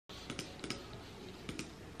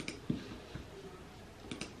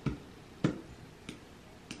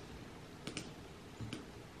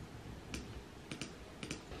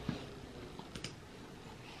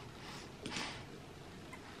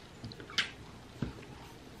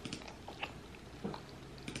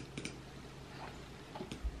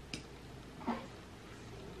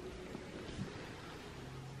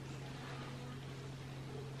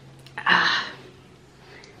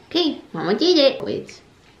Mama did it. Wait.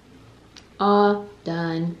 All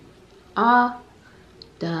done. All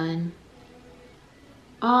done.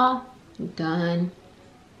 All done.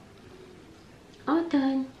 All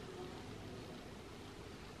done.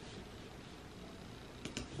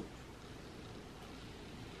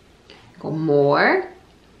 Go more.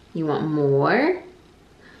 You want more?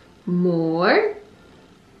 More.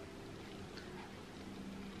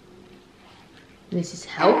 This is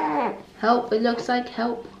help. Help, it looks like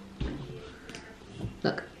help.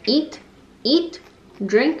 Look, eat, eat,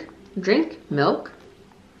 drink, drink, milk,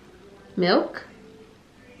 milk,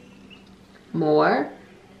 more,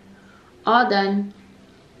 all done.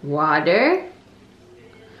 Water,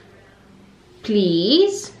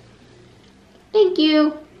 please, thank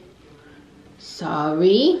you,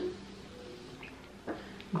 sorry,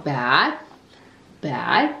 bath,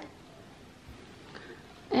 bath,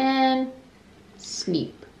 and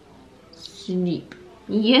sleep. Sleep.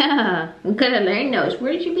 Yeah, I'm gonna learn those.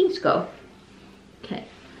 Where did your beans go? Okay.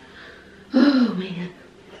 Oh man.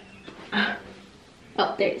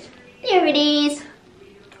 Oh, there it is. There it is.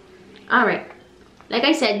 All right. Like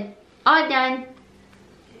I said, all done.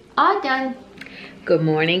 All done. Good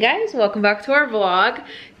morning, guys. Welcome back to our vlog.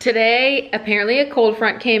 Today, apparently a cold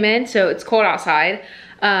front came in, so it's cold outside.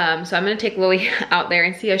 So I'm gonna take Lily out there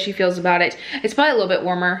and see how she feels about it. It's probably a little bit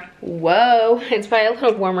warmer. Whoa, it's probably a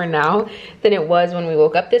little warmer now than it was when we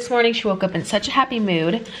woke up this morning. She woke up in such a happy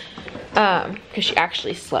mood because she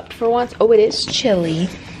actually slept for once. Oh, it is chilly.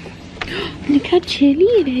 Look how chilly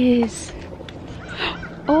it is.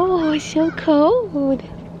 Oh, it's so cold.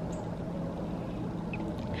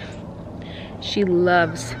 She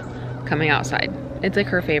loves coming outside. It's like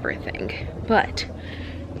her favorite thing, but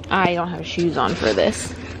I don't have shoes on for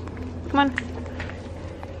this. Come on.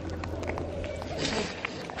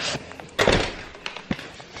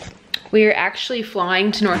 We are actually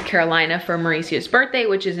flying to North Carolina for Mauricio's birthday,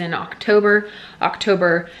 which is in October.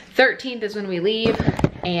 October 13th is when we leave,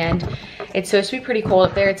 and it's supposed to be pretty cold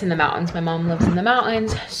up there. It's in the mountains. My mom lives in the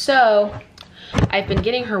mountains, so I've been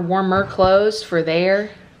getting her warmer clothes for there.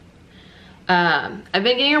 I've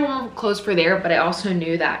been getting her warm clothes for there, but I also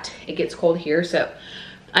knew that it gets cold here, so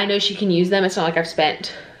I know she can use them. It's not like I've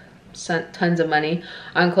spent tons of money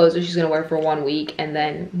on clothes that she's gonna wear for 1 week and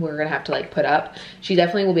then we're gonna have to like put up. She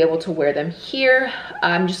definitely will be able to wear them here.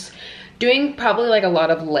 I'm just doing probably like a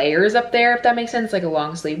lot of layers up there, if that makes sense, like a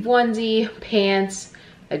long sleeve onesie, pants,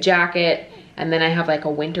 a jacket, and then I have like a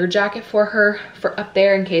winter jacket for her for up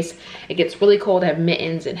there in case it gets really cold. I have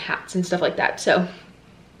mittens and hats and stuff like that. So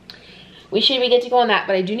we should be good to go on that,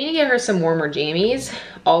 but I do need to get her some warmer jammies.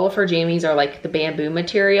 All of her jammies are like the bamboo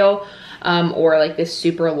material or like this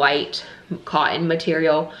super light cotton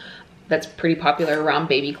material that's pretty popular around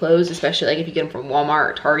baby clothes, especially like if you get them from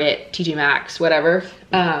Walmart, Target, TJ Maxx, whatever.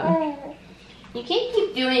 You can't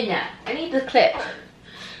keep doing that. I need the clip.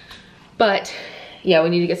 But yeah, we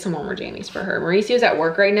need to get some warmer jammies for her. Mauricio's at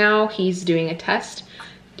work right now. He's doing a test.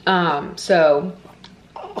 So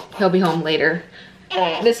he'll be home later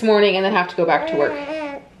this morning and then have to go back to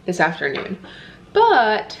work this afternoon.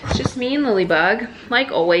 But it's just me and Lilybug.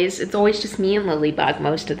 Like always, it's always just me and Lilybug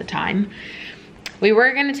most of the time. We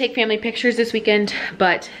were gonna take family pictures this weekend,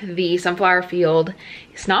 but the sunflower field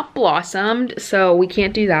is not blossomed, so we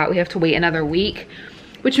can't do that. We have to wait another week,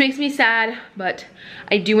 which makes me sad, but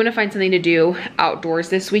I do wanna find something to do outdoors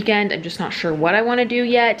this weekend. I'm just not sure what I wanna do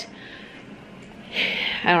yet.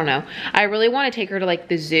 I don't know. I really want to take her to like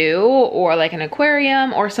the zoo or like an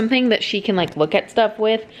aquarium or something that she can like look at stuff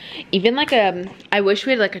with. Even like I wish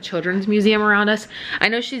we had like a children's museum around us. I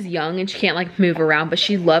know she's young and she can't like move around, but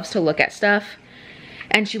she loves to look at stuff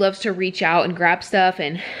and she loves to reach out and grab stuff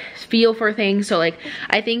and feel for things. So like,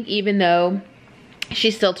 I think even though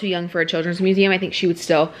she's still too young for a children's museum, I think she would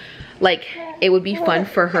still like, it would be fun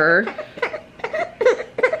for her.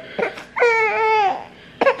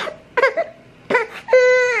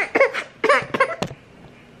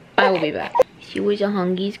 I will be back. She was a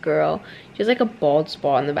Huggies girl. She has like a bald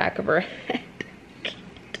spot on the back of her head.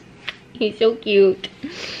 He's so cute.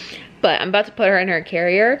 But I'm about to put her in her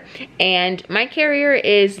carrier. And my carrier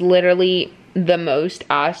is literally the most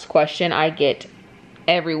asked question I get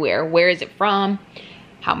everywhere. Where is it from?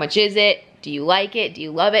 How much is it? Do you like it? Do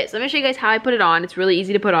you love it? So I'm gonna show you guys how I put it on. It's really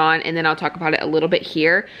easy to put on, and then I'll talk about it a little bit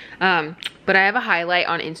here. But I have a highlight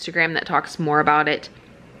on Instagram that talks more about it.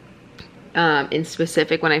 In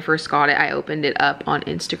specific, when I first got it, I opened it up on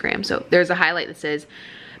Instagram. So there's a highlight that says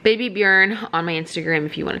Baby Bjorn on my Instagram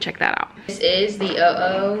if you want to check that out. This is the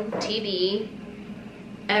OOTD.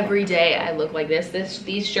 Every day I look like this.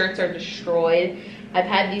 These shirts are destroyed. I've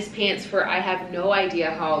had these pants for I have no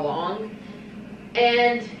idea how long.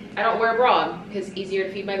 And I don't wear a bra because it's easier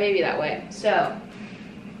to feed my baby that way. So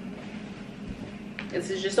this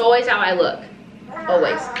is just always how I look,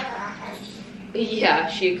 always. Yeah,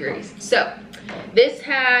 she agrees. So this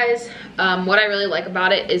has, what I really like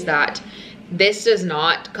about it is that this does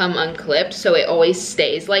not come unclipped, so it always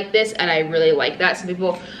stays like this, and I really like that. Some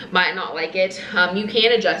people might not like it. You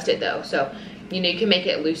can adjust it though, so you know, you can make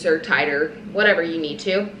it looser, tighter, whatever you need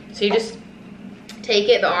to. So you just take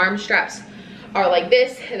it, the arm straps are like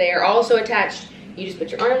this, they are also attached. You just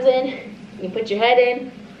put your arms in, you put your head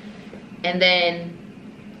in, and then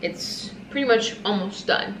it's pretty much almost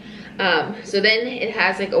done. So then it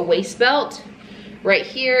has like a waist belt. Right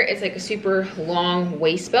here, it's like a super long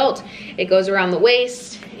waist belt. It goes around the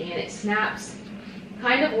waist and it snaps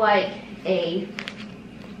kind of like a,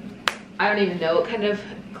 I don't even know what kind of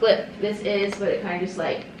clip this is, but it kind of just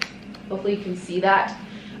like, hopefully you can see that,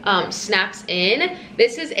 snaps in.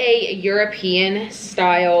 This is a European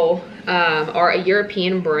style, or a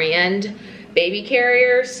European brand baby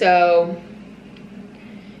carrier, so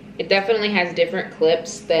it definitely has different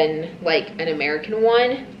clips than like an American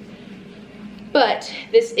one. But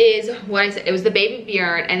this is what I said, it was the Baby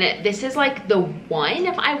Bjorn, and this is like the one,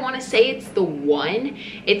 if I want to say it's the one.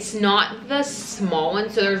 It's not the small one,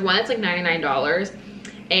 so there's one that's like $99,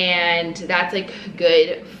 and that's like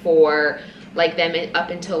good for like them up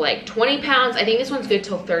until like 20 pounds. I think this one's good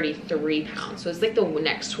till 33 pounds, so it's like the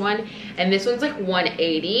next one, and this one's like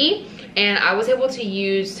 180, and I was able to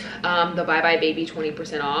use the Bye Bye Baby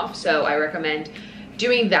 20% off, so I recommend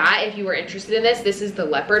doing that if you were interested in this. This is the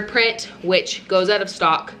leopard print, which goes out of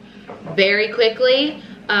stock very quickly.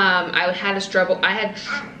 I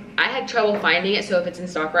had trouble finding it, so if it's in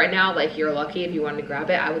stock right now, like, you're lucky. If you wanted to grab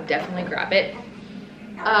it, I would definitely grab it.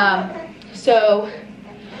 So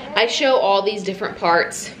I show all these different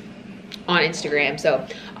parts on Instagram, so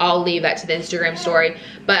I'll leave that to the Instagram story.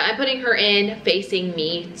 But I'm putting her in facing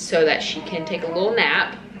me so that she can take a little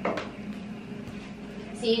nap.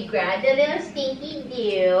 So you grab the little stinky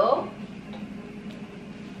do,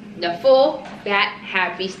 the full fat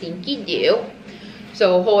happy stinky do.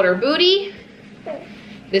 So we'll hold her booty.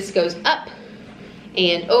 This goes up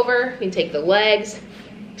and over. We can take the legs,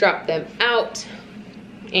 drop them out,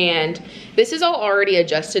 and this is all already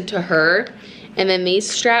adjusted to her. And then these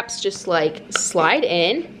straps just like slide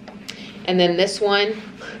in, and then this one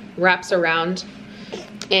wraps around,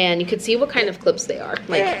 and you can see what kind of clips they are.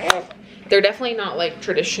 Like, they're definitely not like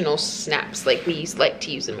traditional snaps like we like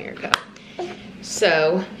to use in America.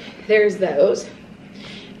 So there's those.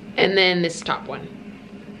 And then this top one,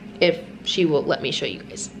 if she will let me show you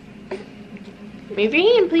guys. Move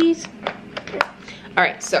your hand, please. All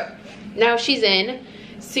right, so now she's in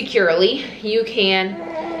securely. You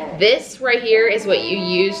can, this right here is what you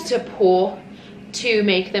use to pull to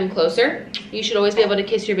make them closer. You should always be able to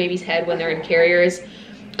kiss your baby's head when they're in carriers.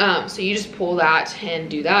 So you just pull that and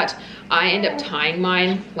do that. I end up tying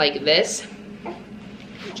mine like this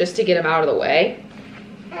just to get them out of the way.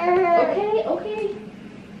 Okay, okay.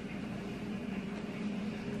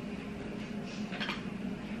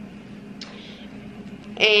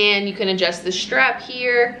 And you can adjust the strap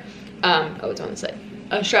here. Oh, it's on the side.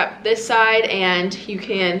 Strap this side, and you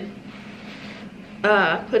can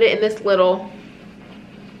put it in this little,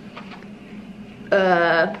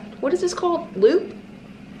 what is this called? Loop?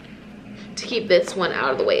 To keep this one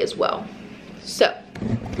out of the way as well. So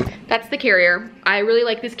that's the carrier. I really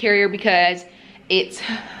like this carrier because it's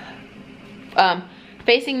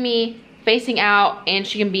facing me, facing out, and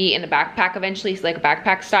she can be in the backpack eventually. It's like a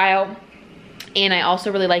backpack style. And I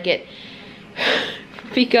also really like it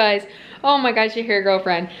because, oh my gosh, your hair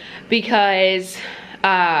girlfriend, because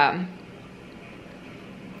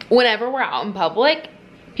whenever we're out in public,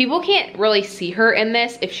 people can't really see her in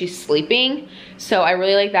this if she's sleeping. So I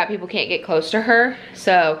really like that. People can't get close to her.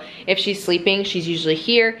 So if she's sleeping, she's usually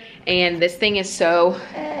here. And this thing is so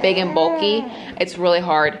big and bulky, it's really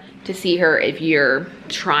hard to see her. If you're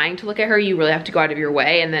trying to look at her, you really have to go out of your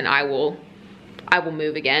way, and then I will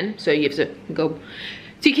move again. So you have to go,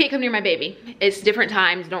 so you can't come near my baby. It's different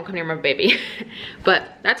times, don't come near my baby.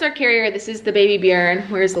 But that's our carrier. This is the Baby Bjorn.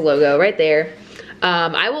 Where's the logo? Right there.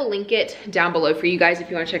 I will link it down below for you guys if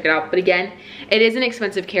you want to check it out. But again, it is an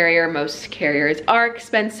expensive carrier. Most carriers are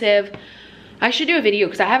expensive. I should do a video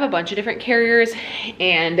because I have a bunch of different carriers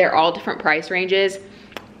and they're all different price ranges,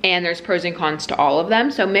 and there's pros and cons to all of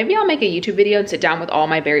them. So maybe I'll make a YouTube video and sit down with all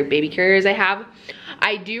my baby carriers I have.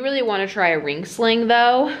 I do really want to try a ring sling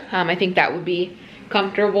though. I think that would be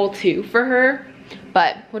comfortable too for her,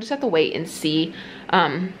 but we'll just have to wait and see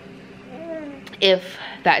if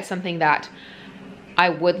that is something that I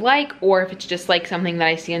would like, or if it's just like something that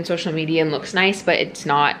I see on social media and looks nice, but it's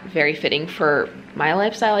not very fitting for my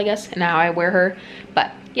lifestyle, I guess, and how I wear her.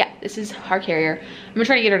 But yeah, this is our carrier. I'm gonna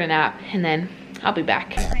try to get her to nap, and then I'll be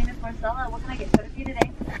back. My name is Marcella. What can I get started for you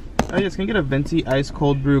today? Oh yes, can I get a venti iced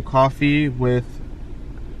cold brew coffee with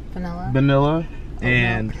vanilla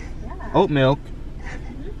and oat milk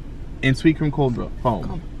and sweet cream cold brew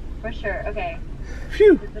foam. For sure. Okay.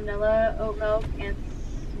 Phew. With vanilla, oat milk, and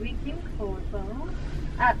sweet cream cold foam.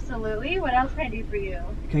 Absolutely. What else can I do for you?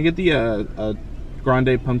 Can I get the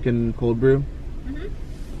grande pumpkin cold brew?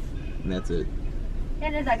 Mm-hmm. And that's it.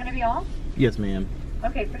 And is that going to be all? Yes, ma'am.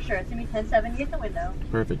 Okay, for sure. It's going to be 1070 at the window.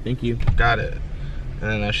 Perfect. Thank you. Got it.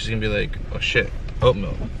 And then now she's gonna be like, oh shit, oat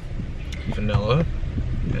milk, vanilla,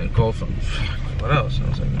 and cold foam. What else? And I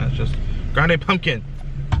was like, man, it's just grande pumpkin.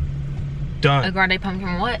 Done. A grande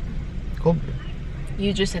pumpkin what? Cold brew.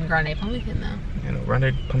 You just said grande pumpkin though. You know,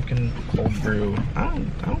 grande pumpkin cold brew. I don't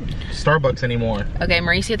Starbucks anymore. Okay,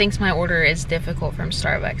 Mauricio thinks my order is difficult from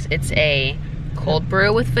Starbucks. It's a cold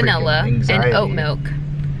brew with vanilla and oat milk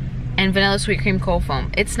and vanilla sweet cream cold foam.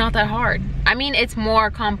 It's not that hard. I mean, it's more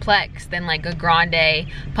complex than like a grande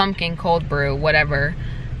pumpkin cold brew, whatever,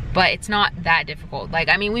 but it's not that difficult. Like,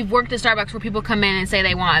 I mean, we've worked at Starbucks where people come in and say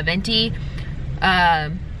they want a venti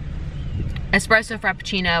espresso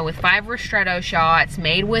frappuccino with 5 ristretto shots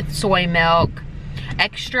made with soy milk,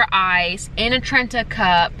 extra ice, in a Trenta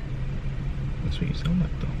cup. That's what you sound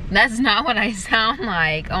like though. That's not what I sound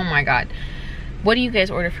like. Oh my God. What do you guys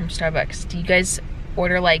order from Starbucks? Do you guys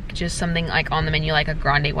order like just something like on the menu like a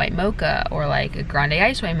grande white mocha or like a grande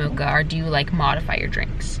ice white mocha, or do you like modify your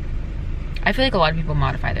drinks? I feel like a lot of people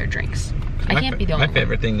modify their drinks. I can't be the only one. My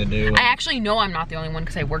favorite thing to do. I actually know I'm not the only one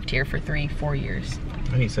because I worked here for 3-4 years.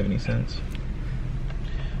 I need 70 cents.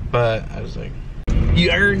 But I was like,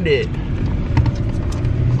 you earned it.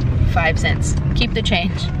 5 cents. Keep the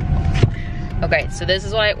change. Okay, so this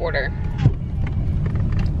is what I order.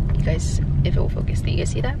 You guys, if it will focus, do you guys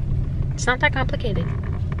see that? It's not that complicated.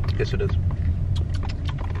 Yes, it is.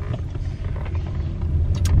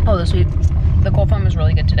 Oh, the cold foam is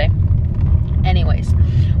really good today. Anyways,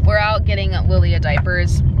 we're out getting Lilia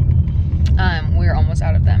diapers. We're almost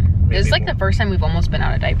out of them. Maybe This is like more. the first time we've almost been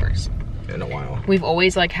out of diapers. In a while. We've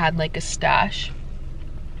always like had like a stash,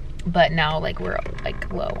 but now like we're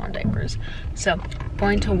like low on diapers. So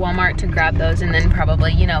going to Walmart to grab those, and then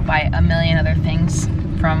probably, you know, buy a million other things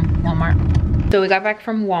from Walmart. So we got back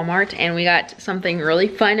from Walmart and we got something really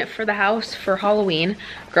fun for the house for Halloween.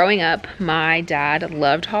 Growing up, my dad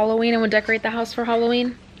loved Halloween and would decorate the house for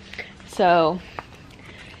Halloween. So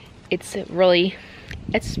it's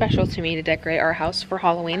special to me to decorate our house for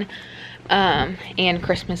Halloween and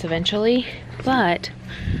Christmas eventually. But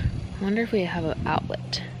I wonder if we have an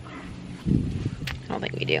outlet. I don't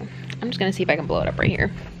think we do. I'm just gonna see if I can blow it up right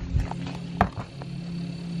here.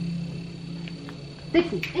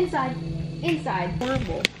 Dixie, inside. Inside.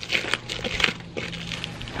 Horrible.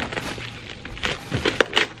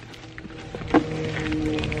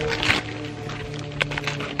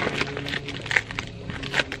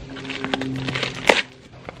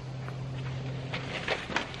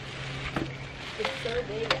 It's so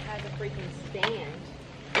big it has a freaking stand.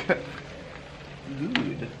 Good. Can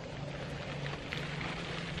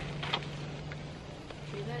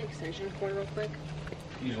you that extension cord real quick?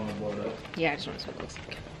 You just want to blow it up? Yeah, I just want to see what it looks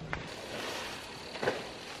like.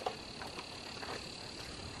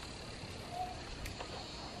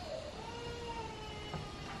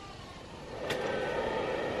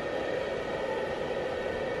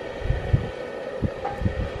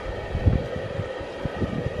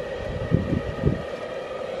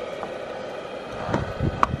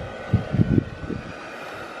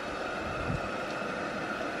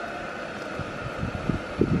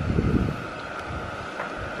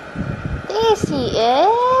 There she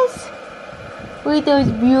is, with those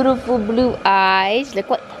beautiful blue eyes. Look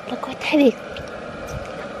what that is.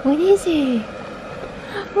 What is it?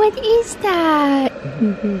 What is that?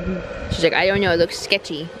 She's like, I don't know, it looks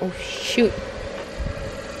sketchy. Oh shoot.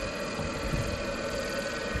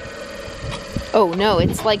 Oh no,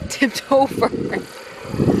 it's like tipped over.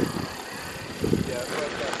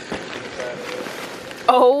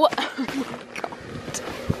 Oh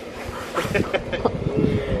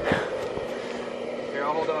Here,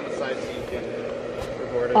 I'll hold it on the side so you can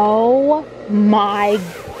record it. Oh my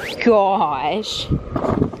gosh.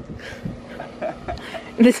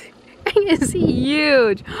 This is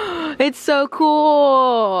huge. It's so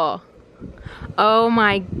cool. Oh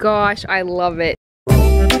my gosh, I love it.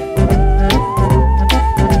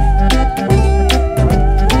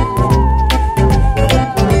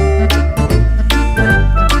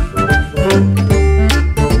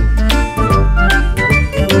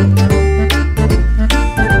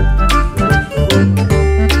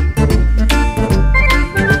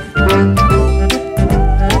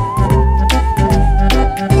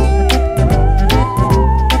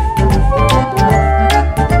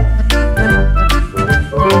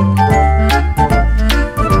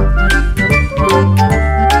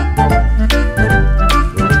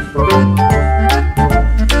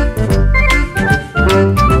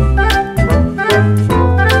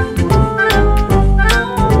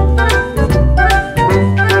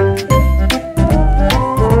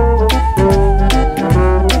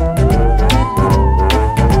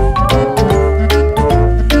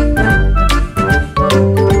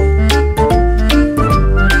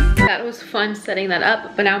 done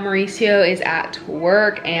up, but now Mauricio is at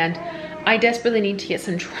work and I desperately need to get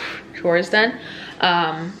some chores done.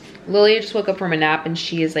 Lilia just woke up from a nap and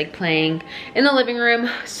she is like playing in the living room.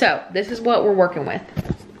 So this is what we're working with.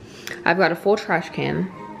 I've got a full trash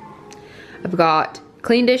can. I've got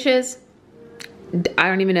clean dishes. I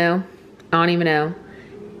don't even know.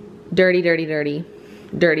 Dirty, dirty, dirty.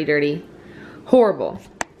 Dirty, dirty. Horrible.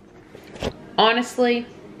 Honestly,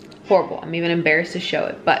 horrible. I'm even embarrassed to show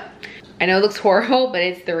it, but I know it looks horrible, but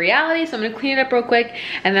it's the reality. So I'm gonna clean it up real quick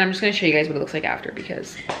and then I'm just gonna show you guys what it looks like after,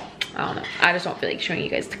 because I don't know. I just don't feel like showing you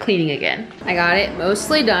guys the cleaning again. I got it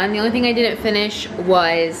mostly done. The only thing I didn't finish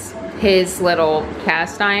was his little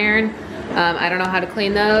cast iron. I don't know how to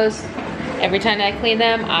clean those. Every time I clean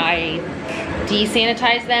them, I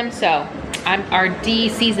desanitize them, or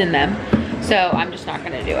de-season them. So I'm just not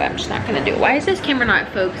gonna do it. Why is this camera not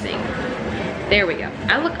focusing? There we go.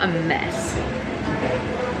 I look a mess.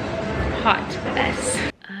 Hot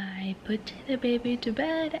mess. I put the baby to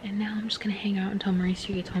bed and now I'm just gonna hang out until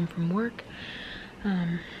Mauricio gets home from work.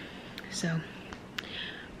 So I'm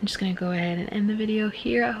just gonna go ahead and end the video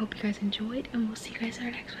here. I hope you guys enjoyed and we'll see you guys in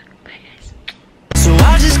our next one. Bye guys. So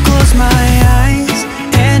I just close my